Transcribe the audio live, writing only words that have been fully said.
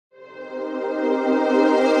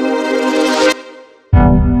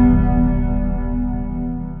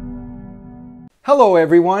Hello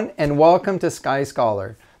everyone, and welcome to Sky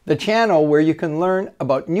Scholar, the channel where you can learn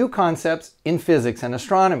about new concepts in physics and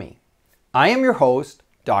astronomy. I am your host,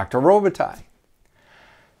 Dr. Robitaille.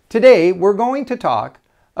 Today we're going to talk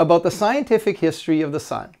about the scientific history of the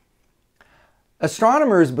Sun.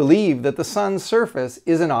 Astronomers believe that the Sun's surface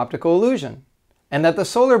is an optical illusion, and that the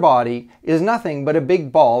solar body is nothing but a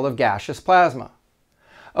big ball of gaseous plasma.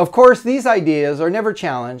 Of course, these ideas are never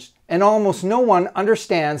challenged, and almost no one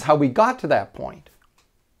understands how we got to that point.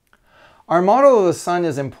 Our model of the Sun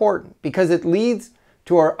is important because it leads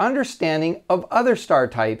to our understanding of other star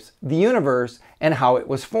types, the universe, and how it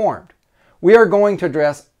was formed. We are going to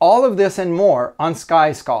address all of this and more on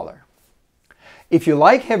Sky Scholar. If you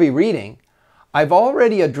like heavy reading, I've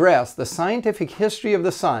already addressed the scientific history of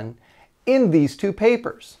the Sun in these two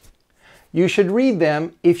papers. You should read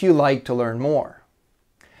them if you like to learn more.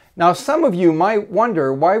 Now, some of you might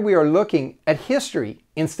wonder why we are looking at history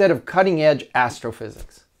instead of cutting-edge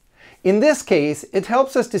astrophysics. In this case, it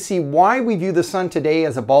helps us to see why we view the Sun today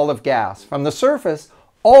as a ball of gas, from the surface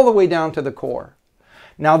all the way down to the core.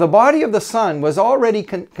 Now, the body of the Sun was already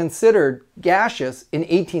considered gaseous in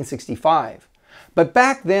 1865, but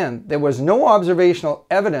back then there was no observational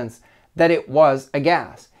evidence that it was a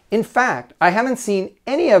gas. In fact, I haven't seen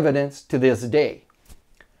any evidence to this day.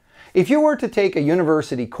 If you were to take a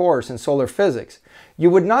university course in solar physics, you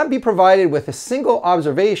would not be provided with a single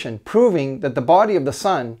observation proving that the body of the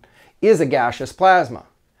Sun is a gaseous plasma.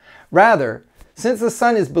 Rather, since the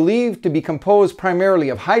Sun is believed to be composed primarily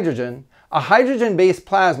of hydrogen, a hydrogen-based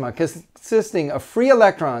plasma consisting of free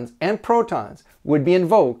electrons and protons would be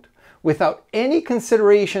invoked without any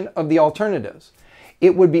consideration of the alternatives.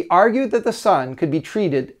 It would be argued that the Sun could be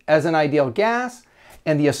treated as an ideal gas,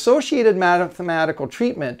 and the associated mathematical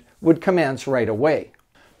treatment would commence right away.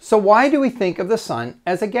 So why do we think of the Sun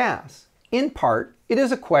as a gas? In part, it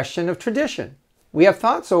is a question of tradition. We have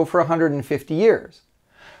thought so for 150 years.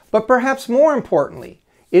 But perhaps more importantly,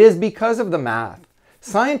 it is because of the math.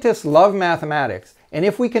 Scientists love mathematics, and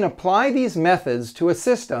if we can apply these methods to a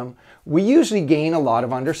system, we usually gain a lot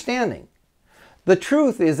of understanding. The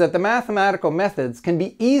truth is that the mathematical methods can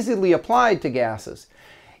be easily applied to gases.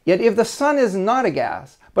 Yet if the Sun is not a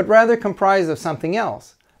gas, but rather comprised of something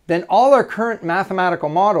else, then all our current mathematical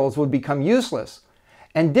models would become useless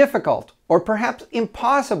and difficult or perhaps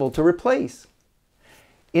impossible to replace.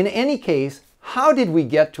 In any case, how did we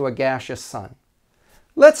get to a gaseous Sun?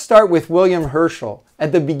 Let's start with William Herschel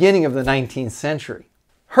at the beginning of the 19th century.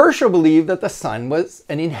 Herschel believed that the Sun was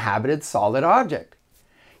an inhabited solid object.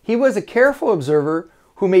 He was a careful observer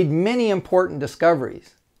who made many important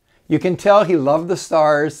discoveries. You can tell he loved the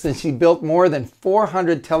stars since he built more than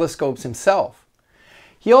 400 telescopes himself.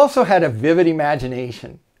 He also had a vivid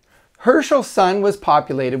imagination. Herschel's Sun was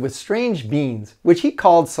populated with strange beings, which he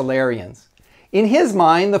called solarians. In his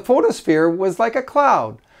mind, the photosphere was like a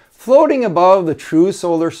cloud, floating above the true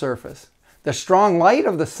solar surface. The strong light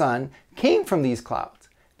of the Sun came from these clouds.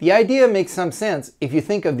 The idea makes some sense if you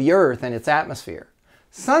think of the Earth and its atmosphere.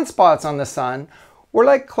 Sunspots on the Sun were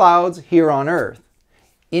like clouds here on Earth.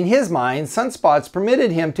 In his mind, sunspots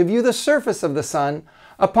permitted him to view the surface of the Sun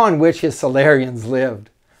upon which his solarians lived.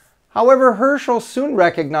 However, Herschel soon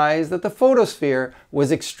recognized that the photosphere was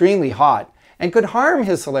extremely hot and could harm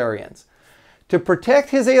his solarians. To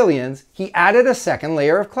protect his aliens, he added a second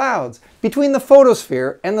layer of clouds between the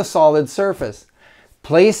photosphere and the solid surface.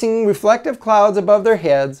 Placing reflective clouds above their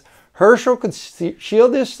heads, Herschel could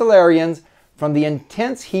shield his solarians from the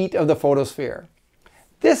intense heat of the photosphere.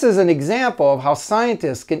 This is an example of how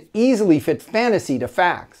scientists can easily fit fantasy to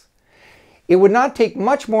facts. It would not take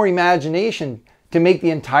much more imagination to make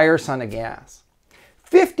the entire Sun a gas.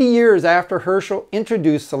 50 years after Herschel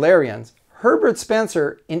introduced solarians, Herbert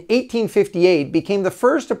Spencer in 1858 became the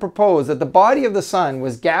first to propose that the body of the Sun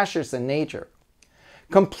was gaseous in nature.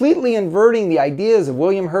 Completely inverting the ideas of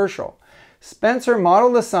William Herschel, Spencer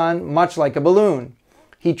modeled the Sun much like a balloon.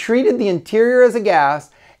 He treated the interior as a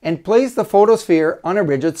gas and placed the photosphere on a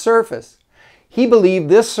rigid surface. He believed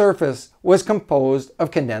this surface was composed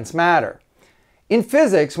of condensed matter. In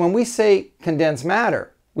physics, when we say condensed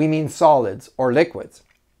matter, we mean solids or liquids.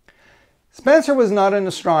 Spencer was not an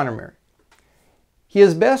astronomer. He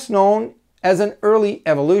is best known as an early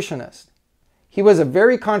evolutionist. He was a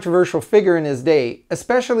very controversial figure in his day,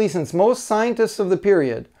 especially since most scientists of the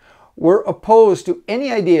period were opposed to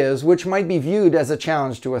any ideas which might be viewed as a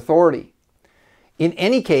challenge to authority. In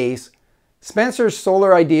any case, Spencer's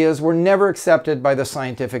solar ideas were never accepted by the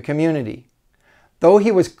scientific community. Though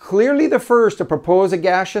he was clearly the first to propose a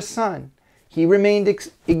gaseous Sun, he remained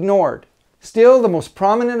ignored. Still, the most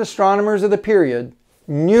prominent astronomers of the period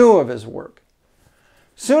knew of his work.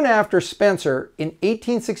 Soon after Spencer, in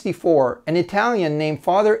 1864, an Italian named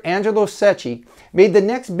Father Angelo Secchi made the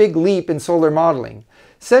next big leap in solar modeling.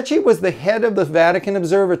 Secchi was the head of the Vatican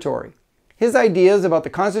Observatory. His ideas about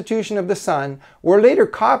the constitution of the sun were later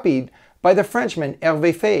copied by the Frenchman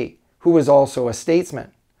Hervé Faye, who was also a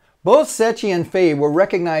statesman. Both Secchi and Faye were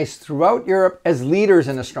recognized throughout Europe as leaders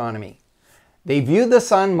in astronomy. They viewed the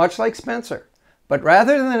sun much like Spencer, but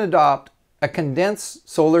rather than adopt a condensed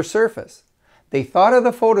solar surface, they thought of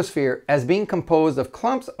the photosphere as being composed of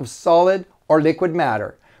clumps of solid or liquid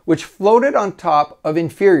matter, which floated on top of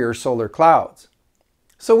inferior solar clouds.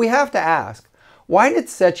 So we have to ask, why did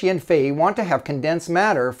Secchi and Faye want to have condensed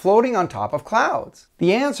matter floating on top of clouds?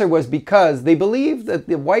 The answer was because they believed that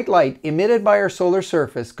the white light emitted by our solar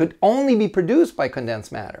surface could only be produced by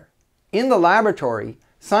condensed matter. In the laboratory,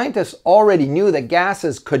 scientists already knew that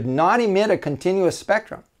gases could not emit a continuous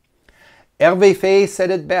spectrum. Hervé Faye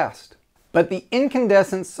said it best. But the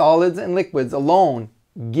incandescent solids and liquids alone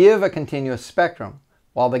give a continuous spectrum,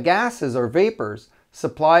 while the gases or vapors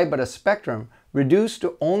supply but a spectrum reduced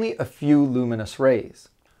to only a few luminous rays.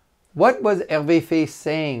 What was Hervé Faye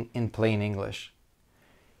saying in plain English?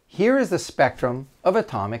 Here is the spectrum of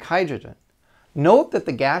atomic hydrogen. Note that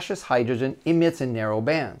the gaseous hydrogen emits in narrow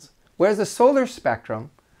bands, whereas the solar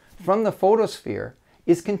spectrum from the photosphere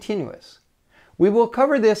is continuous. We will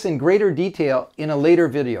cover this in greater detail in a later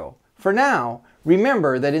video. For now,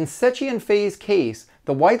 remember that in Secchi and Faye's case,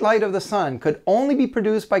 the white light of the sun could only be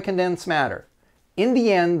produced by condensed matter. In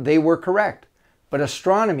the end, they were correct, but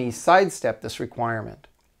astronomy sidestepped this requirement.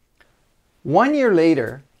 1 year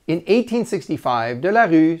later, in 1865, De la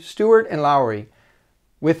Rue, Stewart, and Lowry,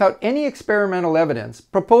 without any experimental evidence,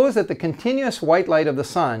 proposed that the continuous white light of the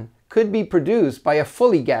sun could be produced by a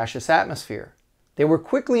fully gaseous atmosphere. They were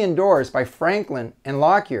quickly endorsed by Franklin and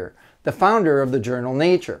Lockyer, the founder of the journal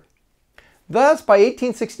Nature. Thus, by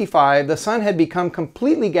 1865, the sun had become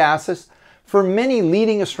completely gaseous for many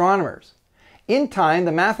leading astronomers. In time,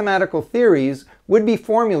 the mathematical theories would be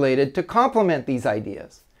formulated to complement these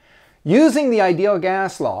ideas. Using the ideal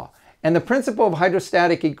gas law and the principle of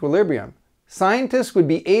hydrostatic equilibrium, scientists would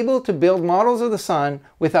be able to build models of the sun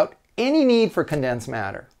without any need for condensed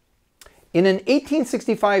matter. In an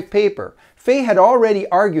 1865 paper, Faye had already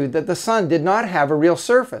argued that the sun did not have a real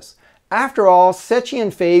surface. After all, Secchi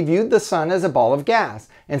and Faye viewed the sun as a ball of gas,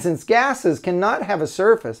 and since gases cannot have a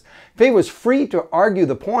surface, Faye was free to argue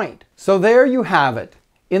the point. So there you have it.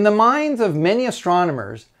 In the minds of many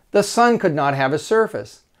astronomers, the sun could not have a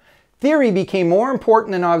surface. Theory became more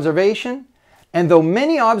important than observation, and though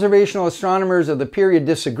many observational astronomers of the period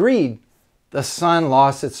disagreed, the sun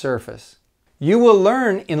lost its surface. You will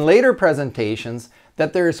learn in later presentations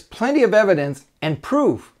that there is plenty of evidence and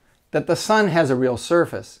proof that the sun has a real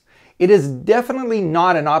surface. It is definitely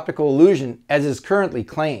not an optical illusion as is currently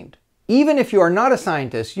claimed. Even if you are not a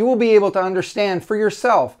scientist, you will be able to understand for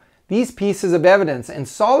yourself these pieces of evidence and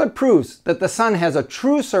solid proofs that the sun has a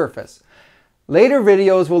true surface. Later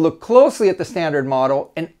videos will look closely at the Standard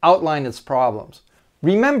Model and outline its problems.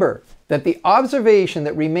 Remember that the observation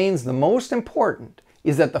that remains the most important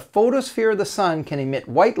is that the photosphere of the sun can emit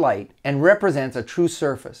white light and represents a true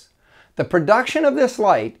surface. The production of this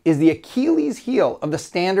light is the Achilles heel of the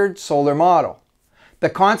Standard Solar Model. The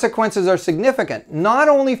consequences are significant not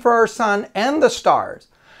only for our sun and the stars,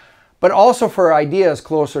 but also for ideas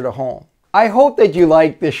closer to home. I hope that you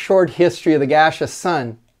liked this short history of the gaseous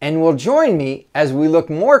sun and will join me as we look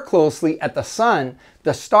more closely at the sun,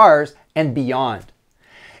 the stars, and beyond.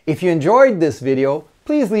 If you enjoyed this video,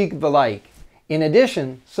 please leave a like. In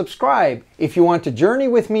addition, subscribe if you want to journey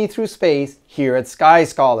with me through space here at Sky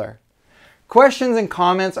Scholar. Questions and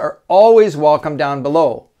comments are always welcome down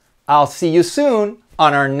below. I'll see you soon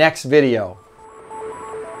on our next video.